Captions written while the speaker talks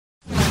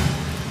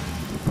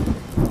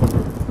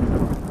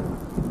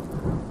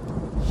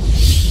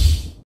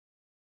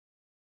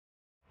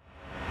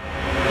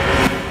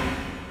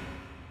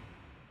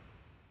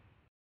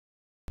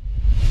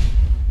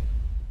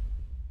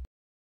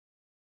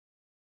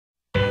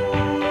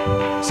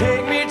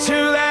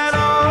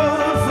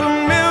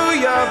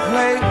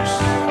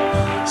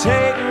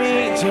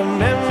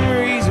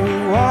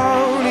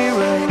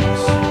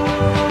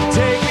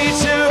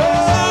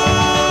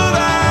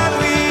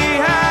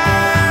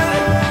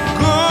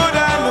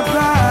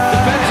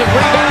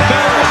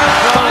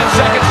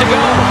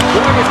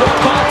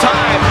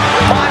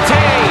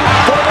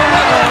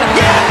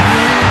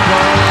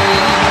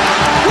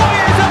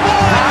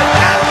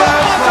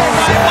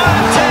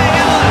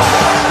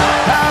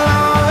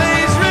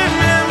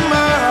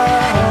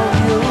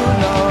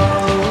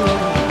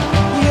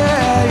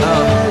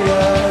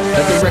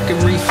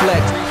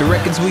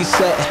we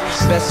set,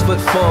 best foot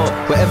forward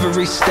with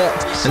every step,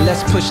 and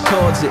let's push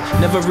towards it,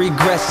 never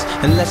regress,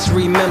 and let's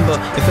remember,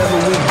 if ever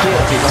we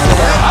get it,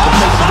 the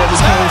places that we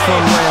came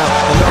from round,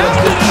 and all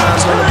the good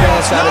times on the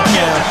bad side of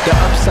town, the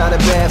upside of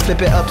bad,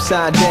 flip it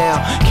upside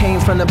down, came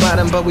from the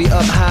bottom but we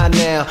up high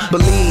now,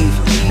 believe,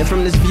 and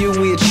from this view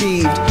we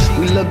achieved,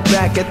 we look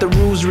back at the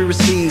rules we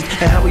received,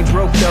 and how we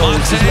broke those,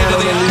 it's now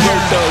that we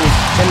wrote those,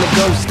 and the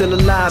ghost still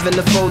alive in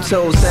the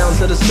photos,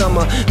 sounds of the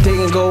summer, day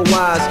and go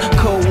wise,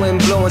 cold wind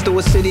blowing through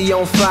a city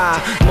on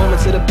fire,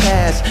 moments of the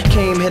past,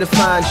 came here to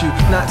find you,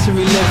 not to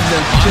relive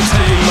them, just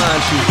to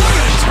remind you.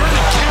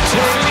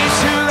 Take me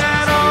to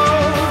that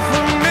old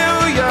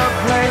familiar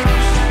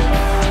place,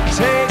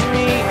 take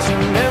me to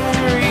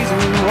memories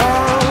we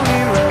won't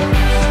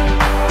erase,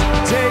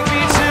 take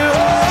me to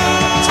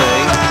old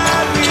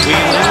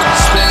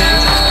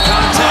spinning,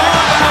 contact,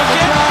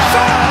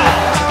 I'll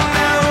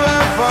never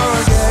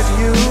forget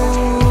you,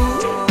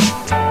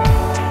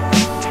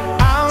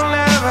 I'll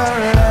never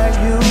let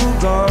you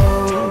go,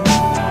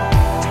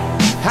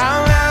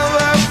 I'll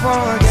never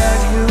forget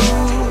you,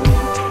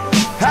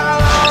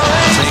 I'll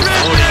always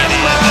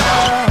remember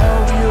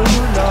you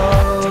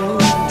know.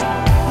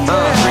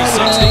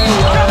 360.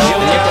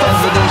 Let the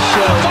evidence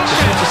show, the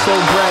future's so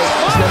bright,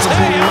 it's never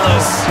been low,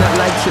 not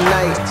like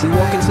tonight, we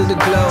walk into the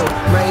glow,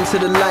 right into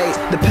the light,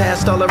 the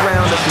past all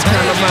around us, the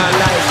time of my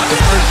life, the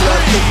first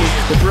love kisses,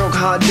 the broke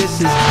heart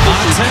disses, this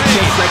is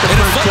just like a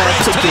first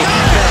class ticket,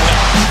 back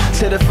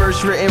to the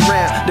first written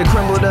rap, the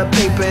crumbled up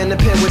paper and the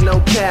pen with no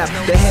cap,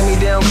 the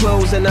hand-me-down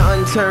clothes and the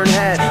unturned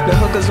hat, the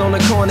hookers on the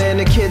corner and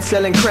the kids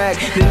selling crack,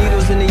 the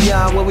needles in the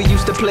yard where we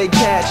used to play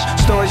catch,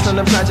 stories from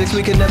the projects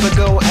we could never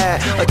go at,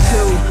 a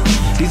two,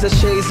 these are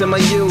shades of my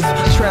youth,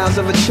 trials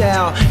of a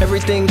child,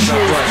 everything true,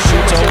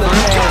 moments of the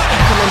past,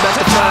 coming back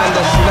to find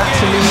us, not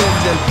to relive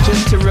them,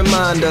 just to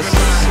remind us.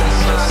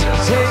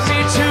 Take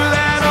me to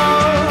that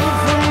old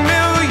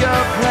familiar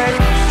place,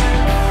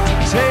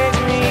 take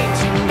me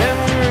to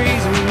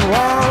memories we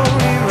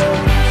won't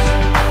erase,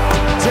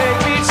 take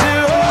me to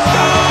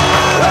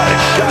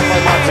Shot by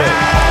Monta.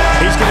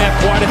 He's going to have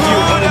quite a few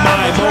oh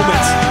my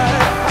moments.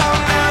 I'll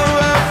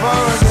never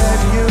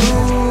forget you,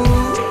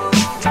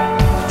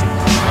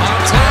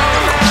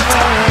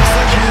 I'll never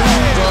let you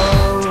go,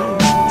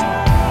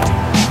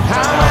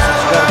 I'll never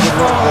forget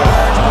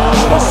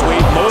What a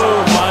sweet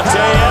move,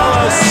 Monta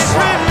Ellis.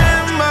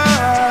 remember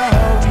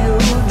you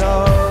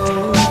know,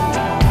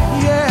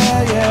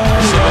 yeah, yeah.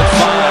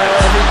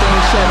 Everything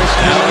cherished,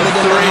 remembered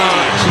in my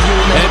heart, so you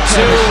will never And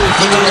perish,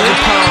 two. you will never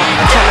part,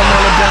 I tell them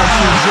all about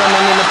you,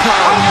 drumming in the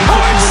park, you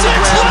put you in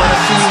the ground, but I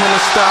see you in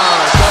the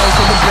stars, stars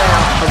in the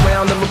ground, a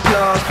round of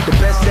applause, the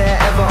best that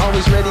ever,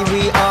 always ready, we